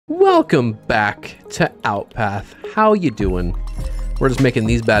Welcome back to Outpath. How you doing? We're just making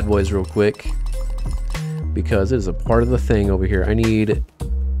these bad boys real quick because it is a part of the thing over here. I need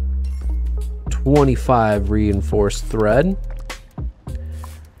 25 reinforced thread,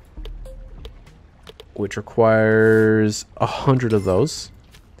 which requires 100 of those.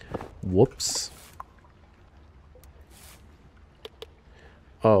 Whoops.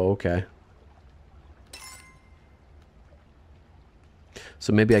 Oh, okay.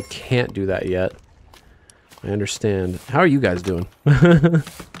 So maybe I can't do that yet. I understand. How are you guys doing? Are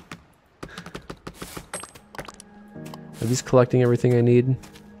these collecting everything I need?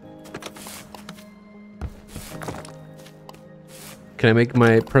 Can I make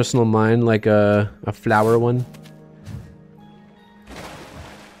my personal mine like a flower one?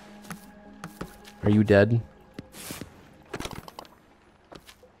 Are you dead?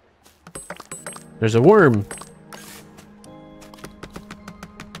 There's a worm.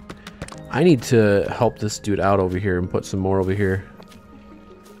 I need to help this dude out over here and put some more over here.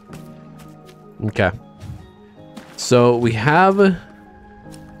 Okay. So we have...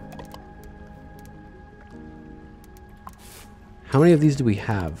 How many of these do we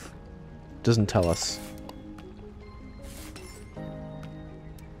have? Doesn't tell us.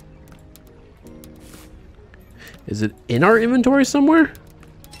 Is it in our inventory somewhere?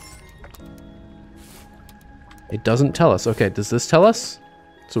 It doesn't tell us. Okay, does this tell us?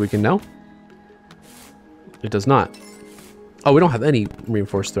 So we can know? It does not. Oh, we don't have any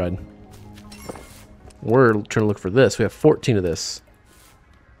reinforced thread. We're trying to look for this. We have 14 of this.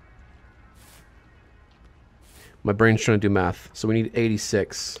 My brain's trying to do math. So we need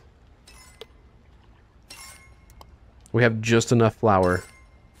 86. We have just enough flour.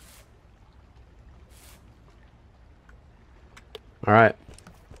 All right.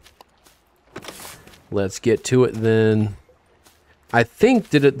 Let's get to it then. I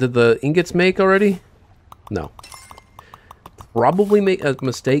think, did the ingots make already? No. Probably made a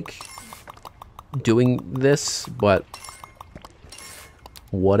mistake doing this, but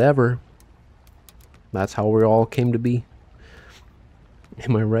whatever. That's how we all came to be.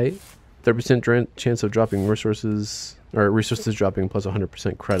 Am I right? 30% chance of dropping resources, or resources dropping plus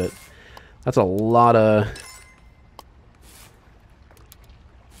 100% credit. That's a lot of...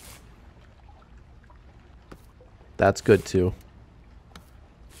 That's good too.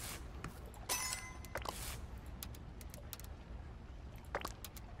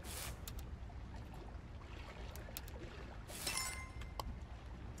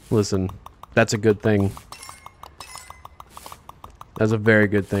 Listen, that's a good thing. That's a very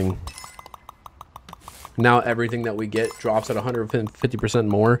good thing. Now everything that we get drops at 150%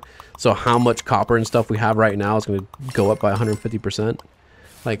 more. So how much copper and stuff we have right now is going to go up by 150%.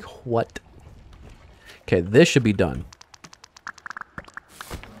 Like, what? Okay, this should be done.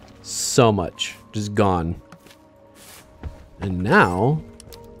 So much. Just gone. And now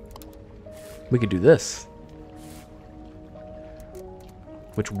we could do this.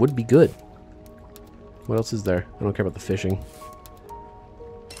 Which would be good. What else is there? I don't care about the fishing.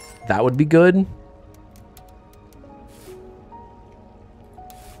 That would be good.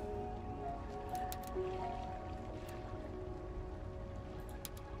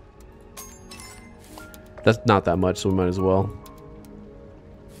 That's not that much, so we might as well.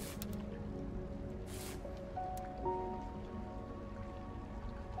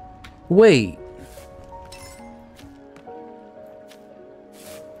 Wait.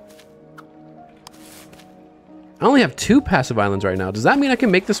 I only have 2 passive islands right now. Does that mean I can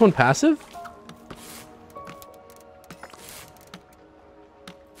make this one passive?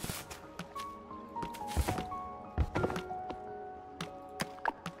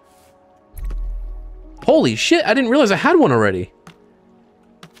 Holy shit, I didn't realize I had one already.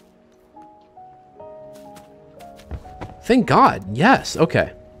 Thank God. Yes,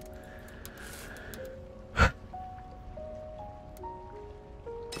 okay.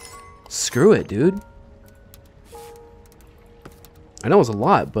 Screw it, dude. I know it's a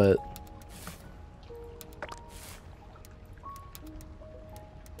lot, but...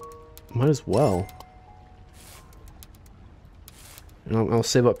 Might as well. And I'll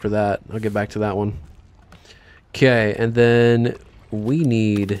save up for that. I'll get back to that one. Okay, and then we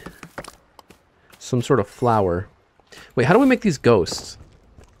need some sort of flower. Wait, how do we make these ghosts?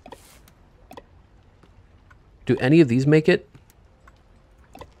 Do any of these make it?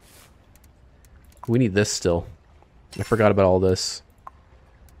 We need this still. I forgot about all this.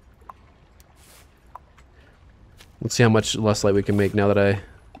 Let's see how much less light we can make now that I...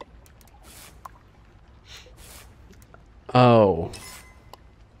 Oh.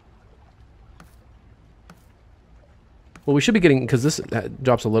 Well, we should be getting, because this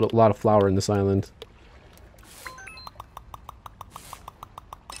drops a lot of flour in this island.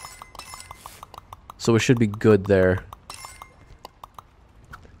 So we should be good there.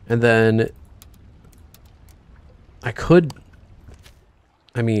 And then I could,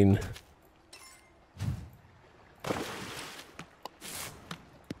 I mean,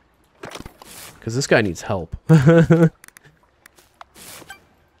 because this guy needs help. That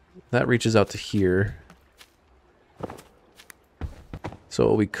reaches out to here. So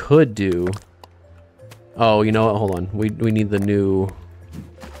what we could do, oh, you know what, hold on. We need the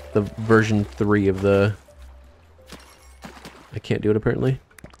version 3 of the, I can't do it apparently.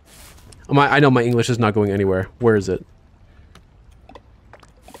 Oh, I know my English is not going anywhere. Where is it?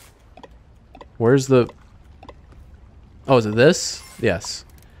 Where's the, oh, is it this? Yes.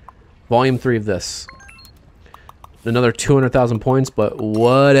 Volume 3 of this. Another 200,000 points, but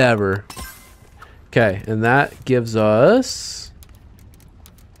whatever. Okay, and that gives us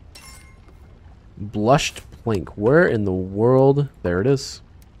blushed plank. Where in the world? There it is.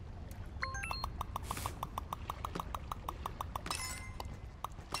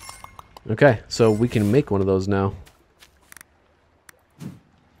 Okay, so we can make one of those now.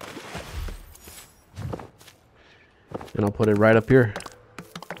 And I'll put it right up here.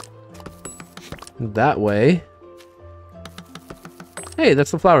 That way. Hey, that's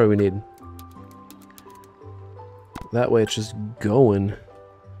the flour we need. That way it's just going.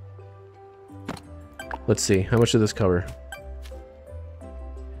 Let's see, how much did this cover?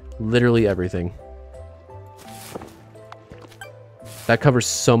 Literally everything. That covers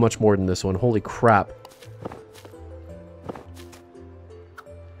so much more than this one. Holy crap.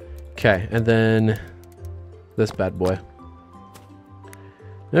 Okay, and then this bad boy.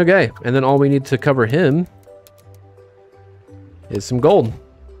 Okay, and then all we need to cover him is some gold.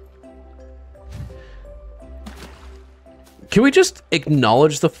 Can we just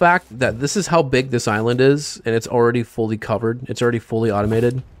acknowledge the fact that this is how big this island is, and it's already fully covered? It's already fully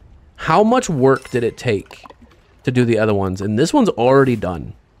automated. How much work did it take to do the other ones? And this one's already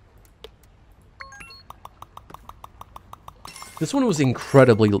done. This one was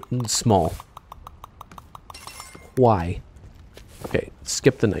incredibly small. Why? Okay,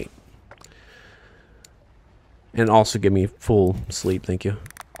 skip the night. And also give me full sleep, thank you.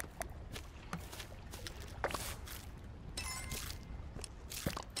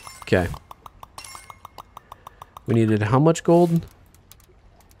 Okay. We needed how much gold?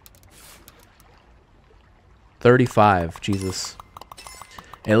 35, Jesus.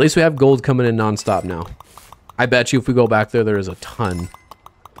 At least we have gold coming in non-stop now. I bet you if we go back there, there is a ton.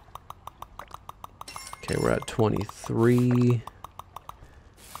 Okay, we're at 23.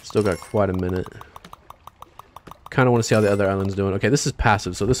 Still got quite a minute. Kind of want to see how the other island's doing. Okay, this is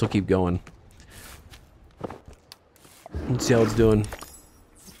passive, so this will keep going. Let's see how it's doing.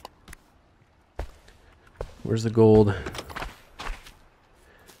 Where's the gold?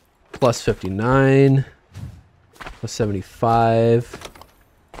 Plus 59. Plus 75.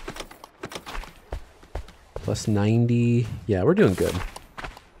 Plus 90. Yeah, we're doing good.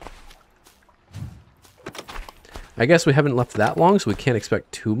 I guess we haven't left that long, so we can't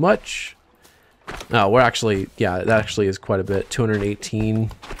expect too much. Oh, we're actually, yeah, that actually is quite a bit. 218.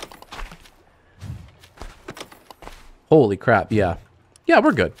 Holy crap, yeah. Yeah,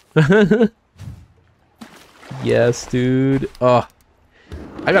 we're good. Yes, dude. Oh,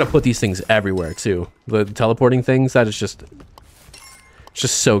 I gotta put these things everywhere, too. The teleporting things, that is just, it's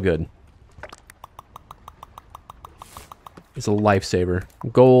just so good. It's a lifesaver.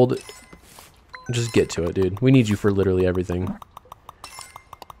 Gold, just get to it, dude. We need you for literally everything.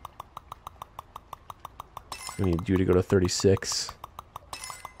 We need you to go to 36.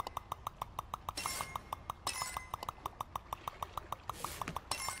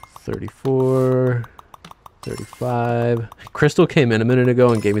 $34. 35. Crystal came in a minute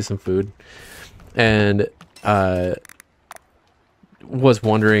ago and gave me some food. And was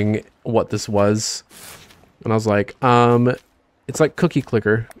wondering what this was. And I was like, it's like Cookie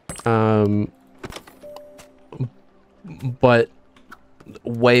Clicker. But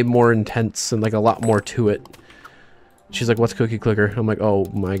way more intense and like a lot more to it. She's like, what's Cookie Clicker? I'm like, oh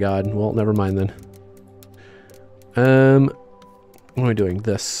my god. Well, never mind then. What am I doing?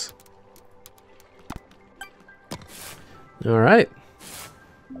 This. Alright.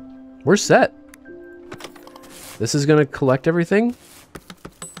 We're set. This is gonna collect everything.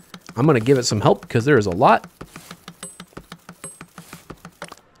 I'm gonna give it some help because there is a lot.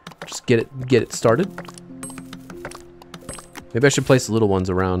 Just get it started. Maybe I should place the little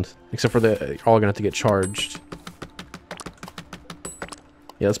ones around. Except for they're all gonna have to get charged.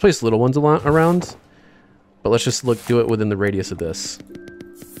 Yeah, let's place little ones around. But let's just do it within the radius of this.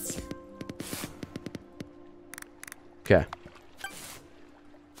 Okay.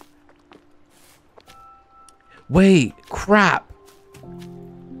 Wait, crap.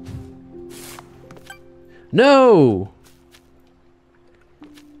 No.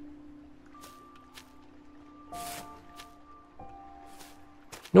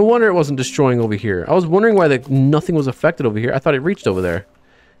 No wonder it wasn't destroying over here. I was wondering why nothing was affected over here. I thought it reached over there.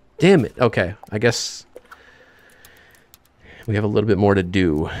 Damn it. Okay, I guess we have a little bit more to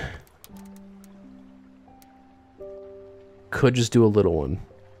do. Could just do a little one.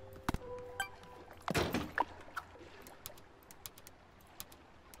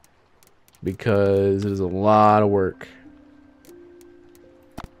 Because it is a lot of work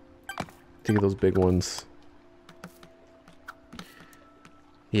to get those big ones.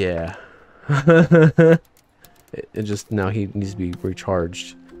 Yeah. it just, now he needs to be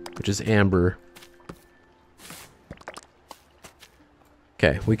recharged, which is amber.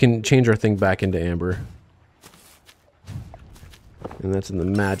 Okay, we can change our thing back into amber. And that's in the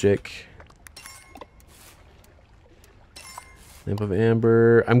magic. Lamp of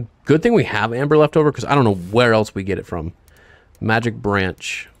amber. Good thing we have amber left over because I don't know where else we get it from. Magic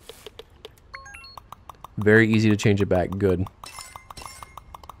branch. Very easy to change it back. Good.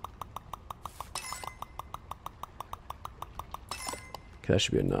 Okay, that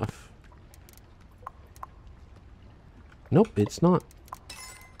should be enough. Nope, it's not.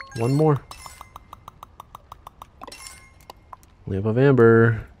 One more. Lamp of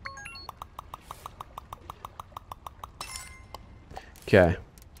amber. Okay.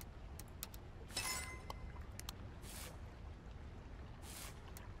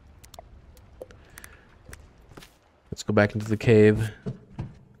 Let's go back into the cave.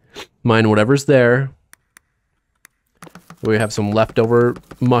 Mine whatever's there. We have some leftover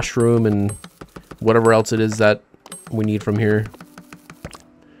mushroom and whatever else it is that we need from here.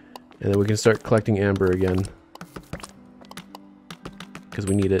 And then we can start collecting amber again. Because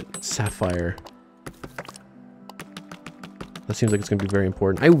we need it. Sapphire. That seems like it's going to be very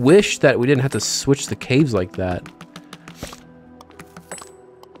important. I wish that we didn't have to switch the caves like that.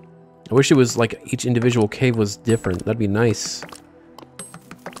 I wish it was like each individual cave was different. That'd be nice.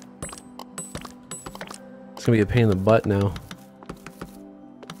 It's going to be a pain in the butt now.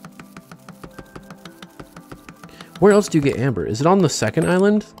 Where else do you get amber? Is it on the second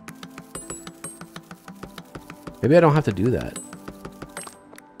island? Maybe I don't have to do that.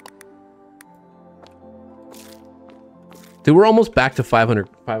 Dude, we're almost back to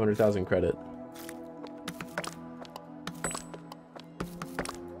 500,000 credit.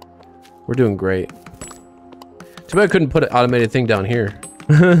 We're doing great. Too bad I couldn't put an automated thing down here.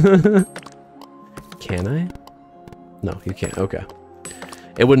 Can I? No, you can't. Okay.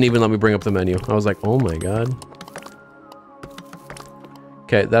 It wouldn't even let me bring up the menu. I was like, oh my god.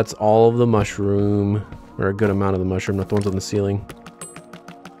 Okay, that's all of the mushroom. Or a good amount of the mushroom, not the ones on the ceiling.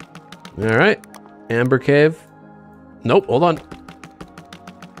 Alright. Amber cave. Nope, hold on.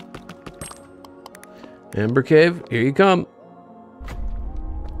 Amber cave, here you come.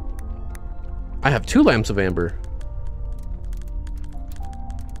 I have 2 lamps of amber.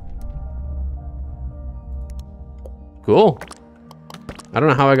 Cool. I don't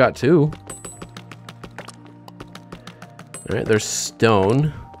know how I got 2. Alright, there's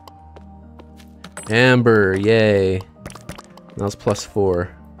stone. Amber, yay. That was +4.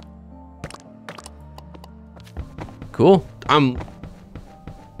 Cool.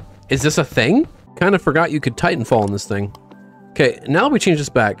 Is this a thing? Kind of forgot you could Titanfall in this thing. Okay, now we change this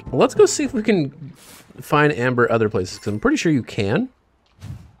back. Let's go see if we can find amber other places, because I'm pretty sure you can.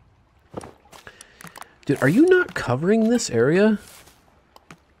 Dude, are you not covering this area?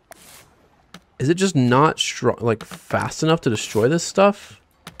 Is it just not strong, like fast enough to destroy this stuff?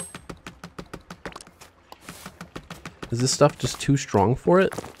 Is this stuff just too strong for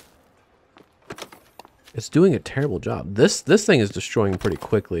it? It's doing a terrible job. This thing is destroying pretty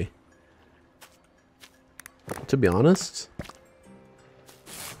quickly. To be honest.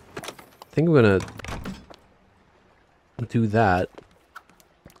 I think I'm gonna do that.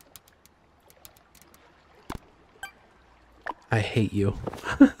 I hate you.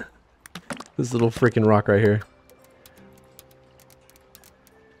 This little freaking rock right here.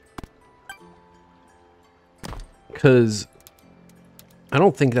 Because I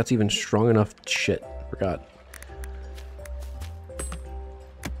don't think that's even strong enough. Shit, forgot.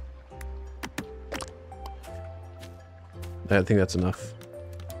 I think that's enough.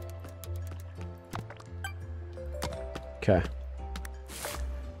 Okay.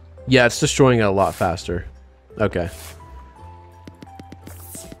 Yeah, it's destroying it a lot faster. Okay.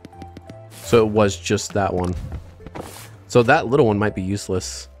 So it was just that one. So that little one might be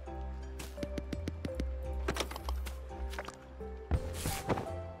useless.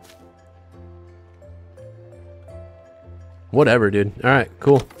 Whatever, dude. All right,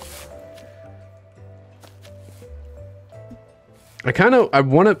 cool. I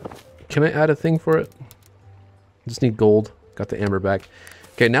want to... Can I add a thing for it? Just need gold. Got the amber back.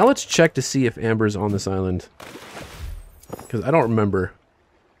 Okay, now let's check to see if amber's on this island. Because I don't remember.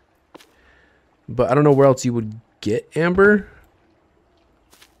 But I don't know where else you would get amber.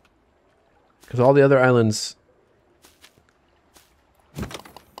 Because all the other islands...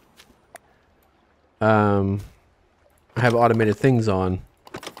 I have automated things on.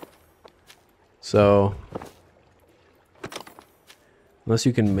 So... Unless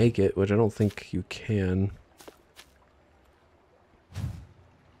you can make it, which I don't think you can.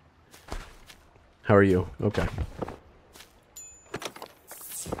 How are you? Okay.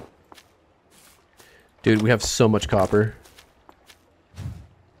 Dude, we have so much copper.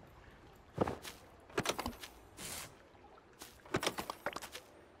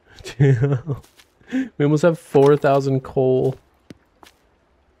 We almost have 4,000 coal.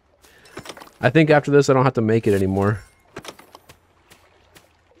 I think after this I don't have to make it anymore.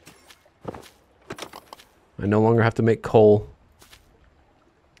 I no longer have to make coal.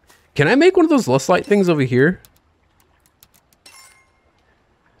 Can I make one of those lust-light things over here?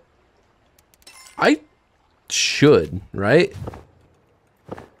 I should, right?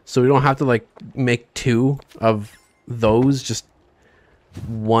 So we don't have to like make 2 of those, just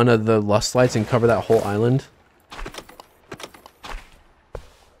one of the lust lights and cover that whole island.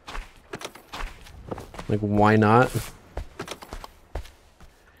 Like, why not?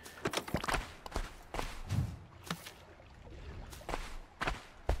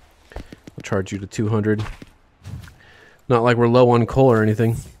 I'll charge you to 200. Not like we're low on coal or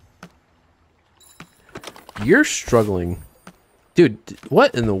anything. You're struggling. Dude,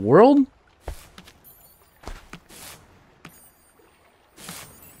 what in the world?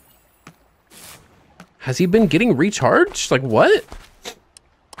 Has he been getting recharged? Like, what?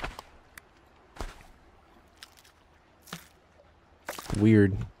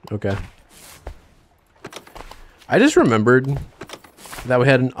 Weird. Okay. I just remembered that we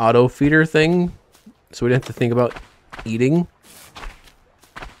had an auto feeder thing, so we didn't have to think about eating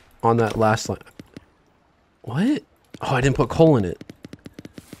on that last line. What? Oh, I didn't put coal in it.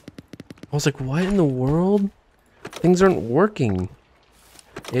 I was like, what in the world? Things aren't working.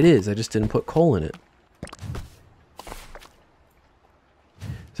 It is. I just didn't put coal in it.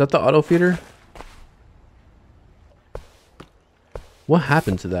 Is that the auto feeder? What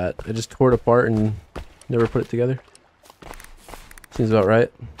happened to that? I just tore it apart and never put it together. Seems about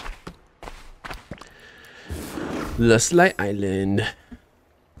right. Lust Light Island.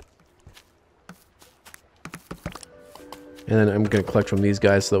 And then I'm gonna collect from these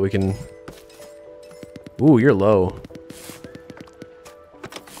guys so that we can... Ooh, you're low.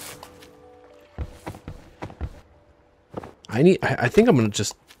 I think I'm gonna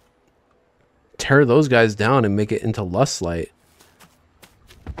just tear those guys down and make it into Lust Light.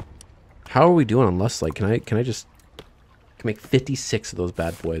 How are we doing on Lust Light? Can I make 56 of those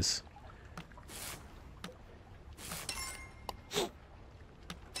bad boys?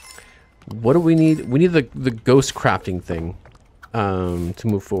 What do we need? We need the ghost crafting thing to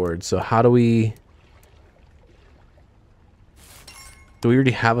move forward. So how do we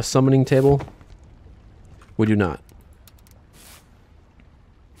already have a summoning table? We do not.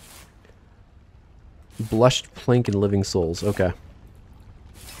 Blushed plank and living souls. Okay.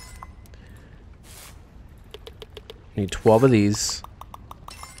 Need 12 of these.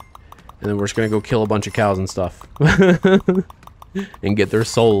 And then we're just gonna go kill a bunch of cows and stuff. And get their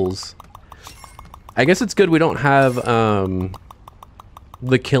souls. I guess it's good we don't have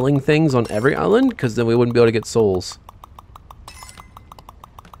the killing things on every island, because then we wouldn't be able to get souls.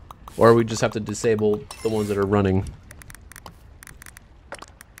 Or we just have to disable the ones that are running.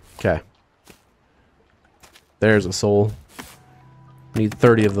 Okay. There's a soul. Need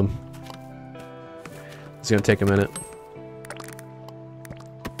 30 of them. It's gonna take a minute.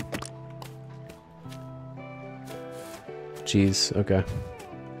 Jeez, okay.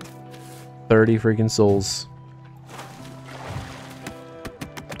 30 freaking souls.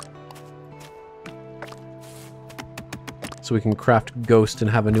 So we can craft Ghost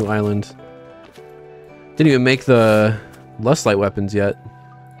and have a new island. Didn't even make the Lust Light weapons yet.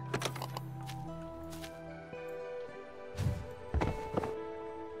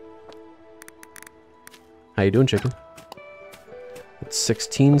 How you doing, chicken? It's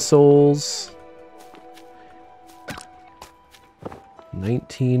 16 souls.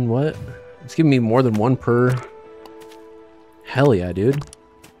 19 what? It's giving me more than one per. Hell yeah, dude.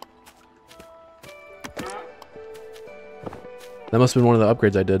 That must have been one of the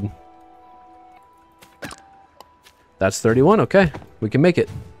upgrades I did. That's 31. Okay, we can make it.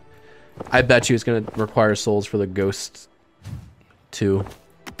 I bet you it's going to require souls for the ghost too.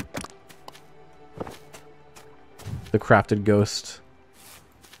 The crafted ghost.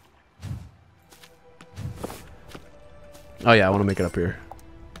 Oh yeah, I want to make it up here.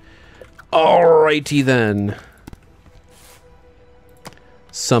 Alrighty then.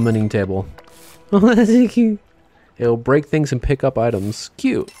 Summoning table. Oh, that's cute. It will break things and pick up items.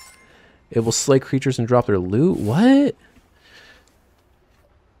 Cute. It will slay creatures and drop their loot. What?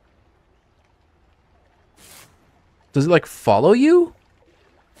 Does it like follow you?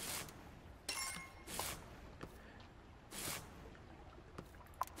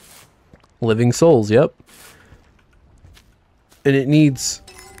 Living souls, yep. And it needs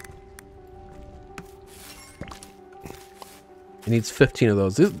 15 of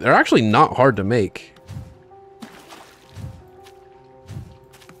those. They're actually not hard to make.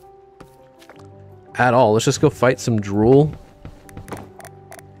 At all. Let's just go fight some drool.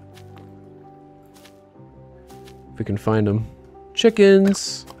 If we can find them.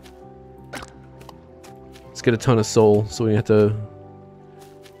 Chickens. Let's get a ton of soul so we don't have to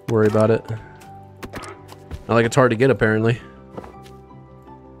worry about it. Not like it's hard to get apparently.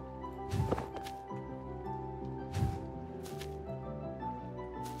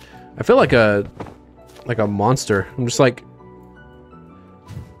 I feel like a monster. I'm just like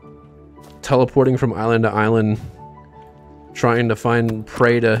teleporting from island to island, trying to find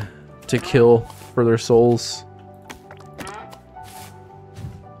prey to kill for their souls.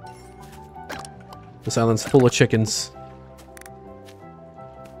 This island's full of chickens.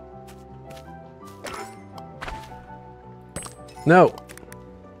 No.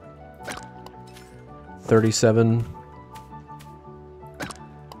 37.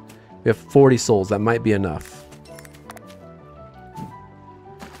 We have 40 souls. That might be enough.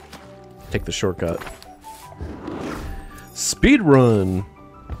 Take the shortcut. Speed run.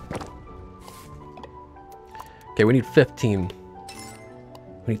 Okay, we need 15.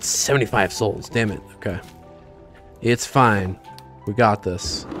 We need 75 souls. Damn it. Okay. It's fine. We got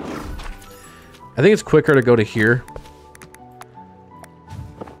this. I think it's quicker to go to here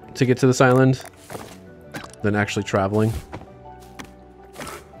to get to this island than actually traveling.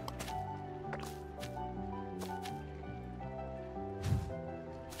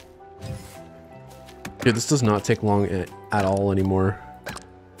 Dude, this does not take long at all anymore.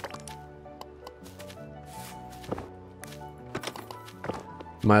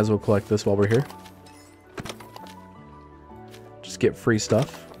 Might as well collect this while we're here. Just get free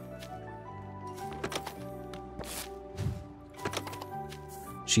stuff.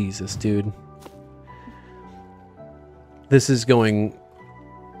 Jesus, dude. This is going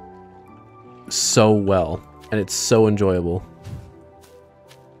so well, and it's so enjoyable.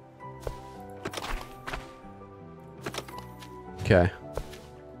 Okay.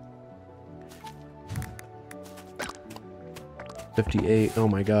 58. Oh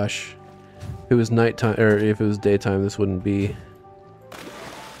my gosh. If it was nighttime, or if it was daytime, this wouldn't be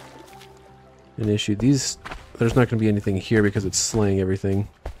an issue. There's not going to be anything here because it's slaying everything.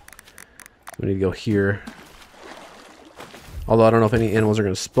 We need to go here. Although I don't know if any animals are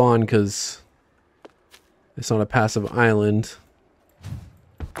going to spawn because it's on a passive island.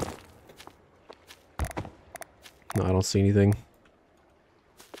 No, I don't see anything.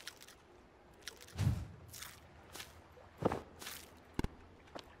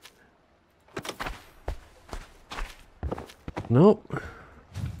 Nope.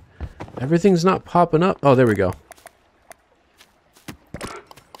 Everything's not popping up. Oh, there we go.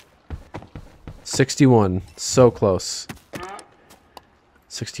 61. So close.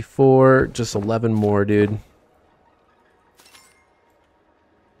 64. Just 11 more, dude.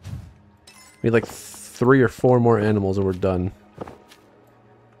 We need like 3 or 4 more animals and we're done.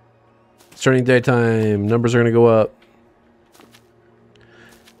 It's turning daytime. Numbers are going to go up.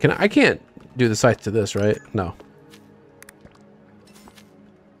 I can't do the scythe to this, right? No.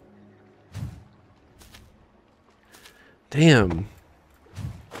 Damn.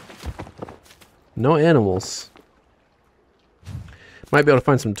 No animals. Might be able to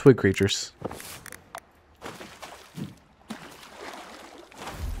find some twig creatures.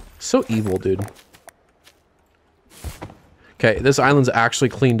 So evil, dude. Okay, this island's actually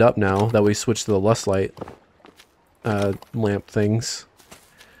cleaned up now that we switched to the lust light lamp things.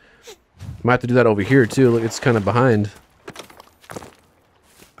 Might have to do that over here too. Look, it's kind of behind.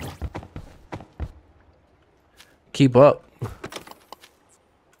 Keep up.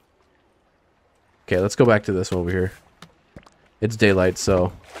 Okay, let's go back to this one over here. It's daylight,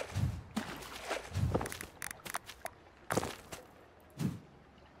 so...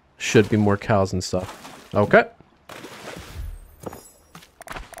 should be more cows and stuff. Okay.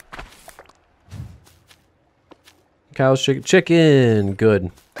 Cows, chicken.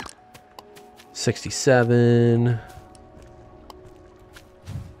 Good. 67.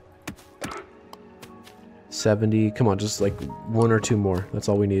 70. Come on, just like 1 or 2 more. That's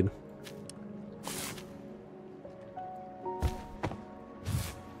all we need.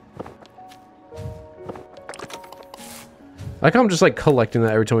 Like I'm just like collecting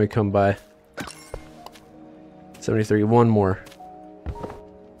that every time we come by. 73. 1 more.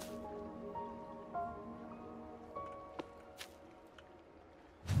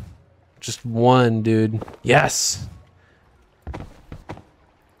 Just 1, dude. Yes.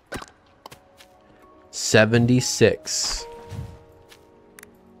 76.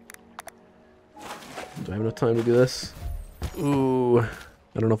 Do I have enough time to do this? Ooh,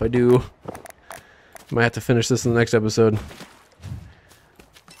 I don't know if I do. Might have to finish this in the next episode.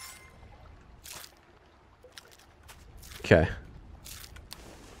 Okay.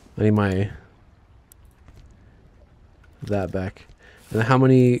 I need my... that back. And then how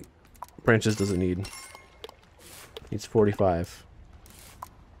many branches does it need? Needs 45.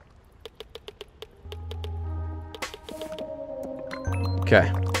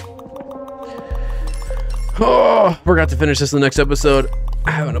 Okay. Oh, forgot to finish this in the next episode.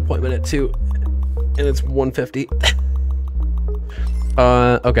 I have an appointment at 2, and it's 1:50.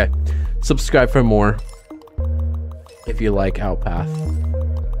 Okay. Subscribe for more if you like Outpath.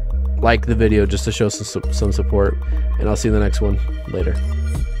 Like the video just to show some support, and I'll see you in the next one later.